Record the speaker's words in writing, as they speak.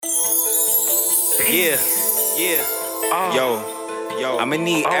Yeah. Yo, I'ma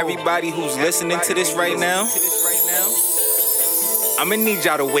need everybody who's listening to this right now. I'ma need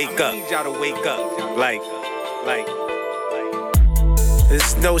y'all to wake up. Like.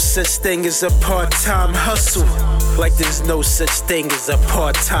 There's no such thing as a part-time hustle, like there's no such thing as a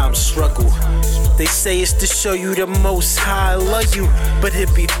part-time struggle. They say it's to show you the most high I love you, but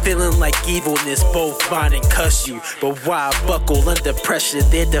it be feeling like evilness, both bind and cuss you. But why I buckle under pressure,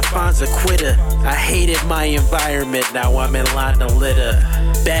 that defines a quitter. I hated my environment, now I'm in line to litter.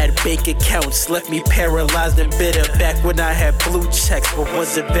 Bad bank accounts left me paralyzed and bitter. Back when I had blue checks but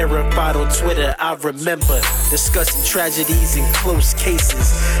wasn't verified on Twitter, I remember discussing tragedies and close cases.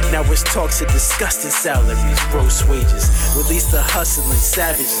 Now it's talks of disgusting salaries, gross wages. Release the hustling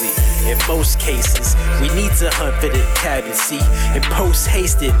savagely. In most cases, we need to hunt for the cabbage. See, and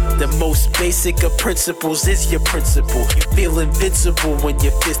post-hasted, the most basic of principles is your principle. You feel invincible when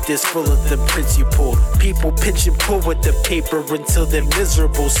your fist is full of the prints you pulled. People pinch and pull with the paper until they're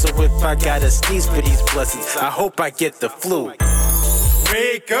miserable. So if I gotta sneeze for these blessings, I hope I get the flu.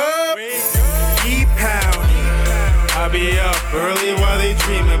 Wake up, keep pounding. I'll be up early while they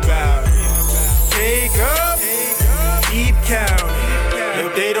dream about it. Wake up, keep counting.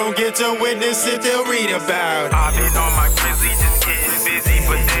 If they don't get to witness it, they'll read about it. I've been on my grizzly, just getting busy,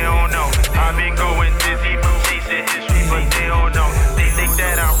 but they don't know. I've been going dizzy from chasing history, but they don't know. They think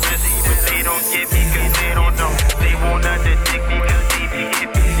that I'm busy, but they don't get me, cause they don't know. They won't undertake me, cause they be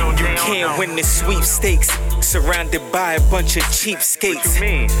hippie, so they don't know. Can't win the sweepstakes, surrounded by a bunch of cheapskates.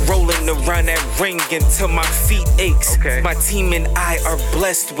 Rolling around that ring until my feet aches. My team and I are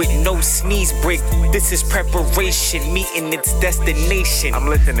blessed with no sneeze break. This is preparation, meeting its destination. I'm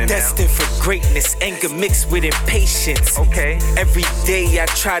listening Destined for greatness, anger mixed with impatience. Every day I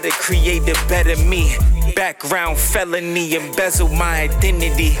try to create a better me. Background felony, embezzle my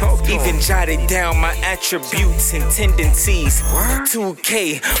identity. Even jotted down my attributes and tendencies.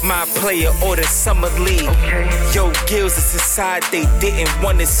 2K, my player order summer league. Yo, Gills, it's a side they didn't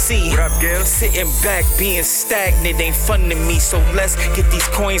wanna see. What up, Gills? Sitting back, being stagnant ain't fun to me. So let's get these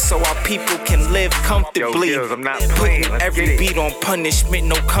coins so our people can live comfortably. Yo, Gills, I'm not playing. Putting every beat on punishment,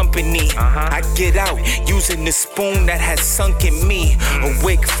 no company. I get out using the spoon that has sunk in me.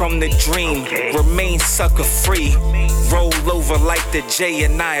 Awake from the dream, remain sucker free. Roll over like the J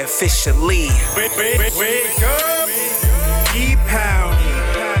and I officially. Wake up, keep pounding.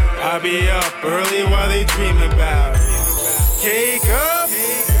 I'll be up early while they dream about it. Wake up,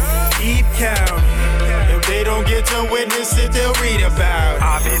 keep counting. If they don't get to witness it, they'll read about it.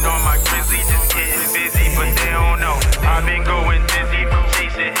 I've been on my grizzly, just getting busy, but they don't know. I've been going dizzy from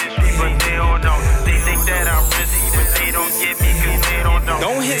chasing history, but they don't know. They think that I'm busy, but they don't get me, cause they don't know.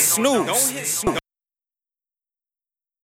 Don't hit snooze.